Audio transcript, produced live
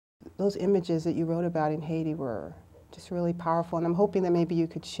those images that you wrote about in Haiti were just really powerful, and I'm hoping that maybe you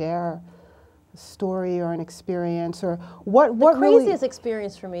could share a story or an experience, or what the really... craziest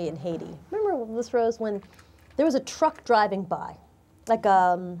experience for me in Haiti. Remember, Miss Rose, when there was a truck driving by, like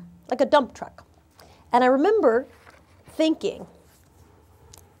a dump truck, and I remember thinking,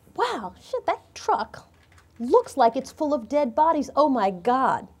 wow, shit, that truck looks like it's full of dead bodies. Oh my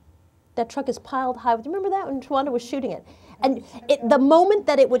God, that truck is piled high. Do you remember that when Tawanda was shooting it? And the moment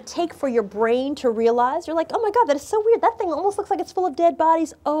that it would take for your brain to realize, you're like, oh my God, that is so weird. That thing almost looks like it's full of dead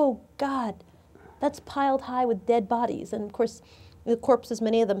bodies. Oh God, that's piled high with dead bodies. And of course, the corpses,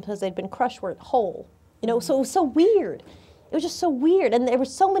 many of them, because they'd been crushed, were whole. You know, so it was so weird. It was just so weird. And there were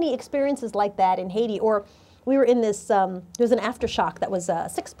so many experiences like that in Haiti. Or we were in this, there was an aftershock that was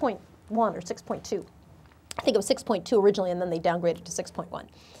 6.1 or 6.2. I think it was 6.2 originally, and then they downgraded to 6.1.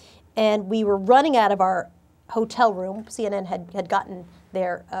 And we were running out of our hotel room. CNN had gotten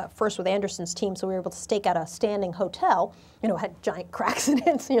there first with Anderson's team, so we were able to stake out a standing hotel. You know, it had giant cracks in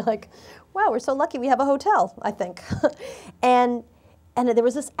it, so you're like, wow, we're so lucky we have a hotel, I think. and there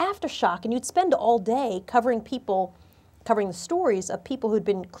was this aftershock, and you'd spend all day covering the stories of people who'd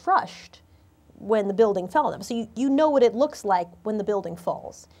been crushed when the building fell on them. So you know what it looks like when the building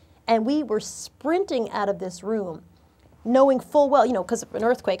falls. And we were sprinting out of this room, knowing full well, you know, because an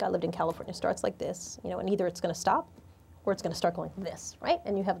earthquake, I lived in California, starts like this, you know, and either it's going to stop or it's going to start going this, right?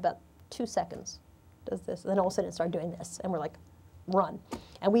 And you have about 2 seconds, does this, and then all of a sudden it started doing this, and we're like, run.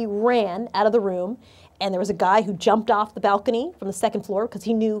 And we ran out of the room, and there was a guy who jumped off the balcony from the 2nd floor because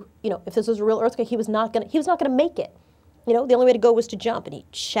he knew, you know, if this was a real earthquake, he was not going to make it. You know, the only way to go was to jump, and he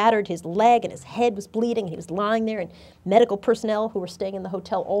shattered his leg, and his head was bleeding, and he was lying there, and medical personnel who were staying in the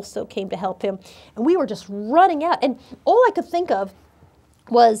hotel also came to help him. And we were just running out, and all I could think of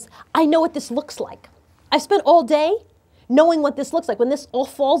was, I know what this looks like. I've spent all day knowing what this looks like. When this all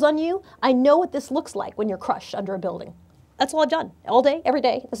falls on you, I know what this looks like when you're crushed under a building. That's all I've done, all day, every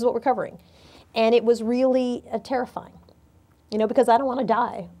day. This is what we're covering. And it was really terrifying, you know, because I don't want to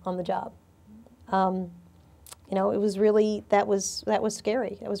die on the job. You know, it was really, that was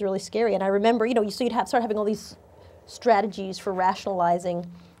scary. That was really scary. And I remember, you know, so you'd start having all these strategies for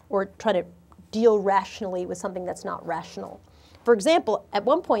rationalizing or try to deal rationally with something that's not rational. For example, at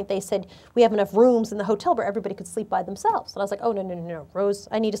one point they said, we have enough rooms in the hotel where everybody could sleep by themselves. And I was like, oh, no, Rose,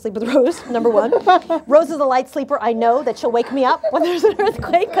 I need to sleep with Rose, number one. Rose is a light sleeper. I know that she'll wake me up when there's an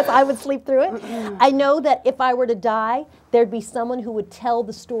earthquake because I would sleep through it. I know that if I were to die, there'd be someone who would tell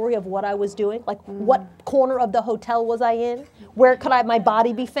the story of what I was doing, like what corner of the hotel was I in, where could my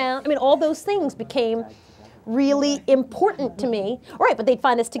body be found. I mean, all those things became really important to me. All right, but they'd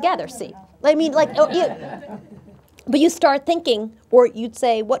find us together, see. I mean, like, oh, yeah. But you start thinking, or you'd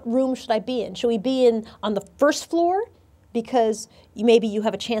say, what room should I be in? Should we be in on the 1st floor because maybe you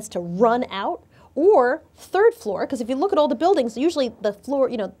have a chance to run out? Or 3rd floor, because if you look at all the buildings, usually the floor,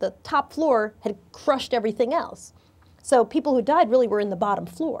 you know, the top floor had crushed everything else. So people who died really were in the bottom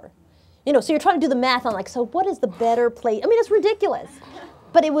floor. You know, so you're trying to do the math on like, so what is the better place? I mean, it's ridiculous.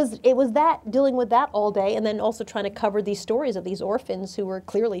 But it was that, dealing with that all day, and then also trying to cover these stories of these orphans who were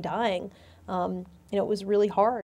clearly dying. You know, it was really hard.